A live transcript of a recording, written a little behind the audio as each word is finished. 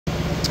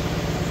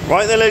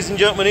Right then, ladies and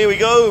gentlemen, here we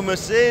go.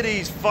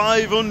 Mercedes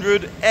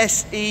 500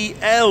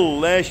 SEL.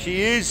 There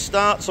she is.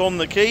 Starts on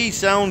the key.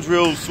 Sounds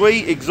real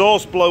sweet.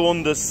 Exhaust blow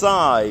on the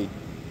side.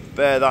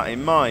 Bear that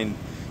in mind.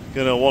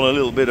 Gonna want a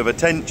little bit of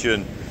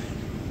attention.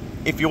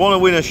 If you want to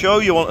win a show,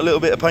 you want a little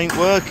bit of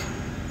paintwork.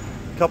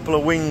 A couple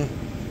of wing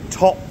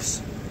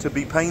tops to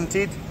be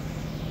painted.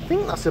 I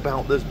think that's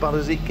about as bad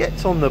as it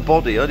gets on the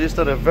body. I just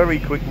had a very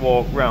quick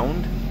walk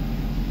round.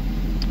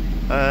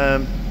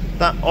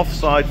 That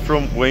offside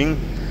front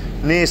wing.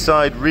 Near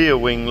side rear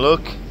wing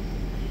look.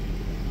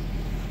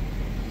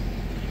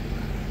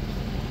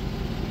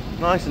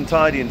 Nice and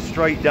tidy and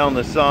straight down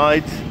the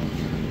sides.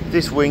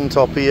 This wing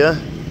top here.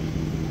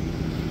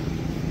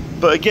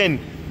 But again,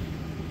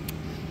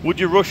 would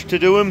you rush to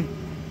do them?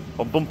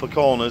 On bumper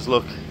corners,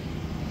 look.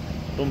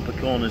 Bumper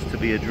corners to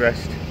be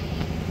addressed.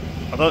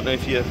 I don't know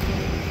if you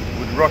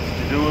would rush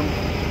to do them.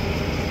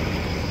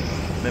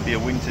 Maybe a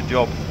winter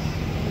job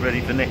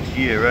ready for next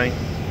year, eh?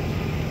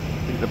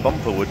 I think the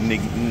bumper would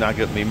nag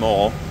at me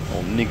more,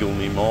 or niggle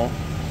me more.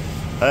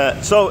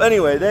 So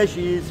anyway, there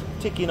she is,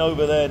 ticking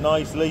over there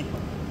nicely,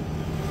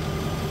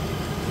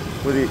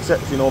 with the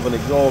exception of an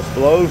exhaust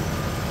blow.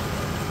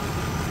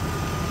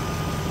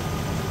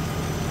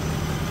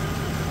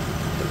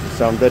 Does it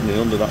sound deadening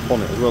under that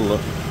bonnet as well,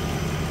 look.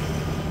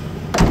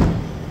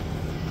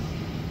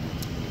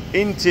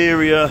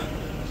 Interior,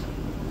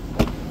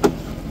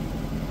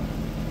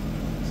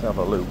 let's have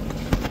a look.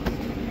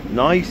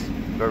 Nice.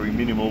 Very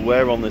minimal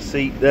wear on the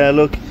seat there,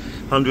 look.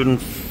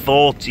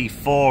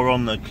 144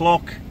 on the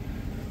clock.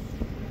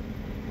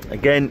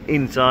 Again,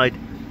 inside,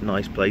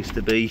 nice place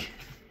to be.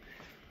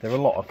 They're a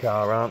lot of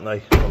car, aren't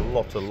they? A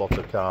lot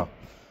of car.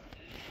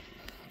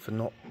 For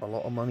not a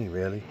lot of money,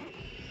 really.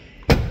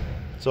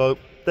 So,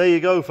 there you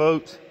go,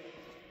 folks.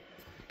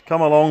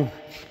 Come along,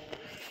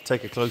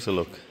 take a closer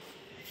look.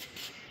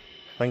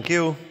 Thank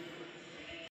you.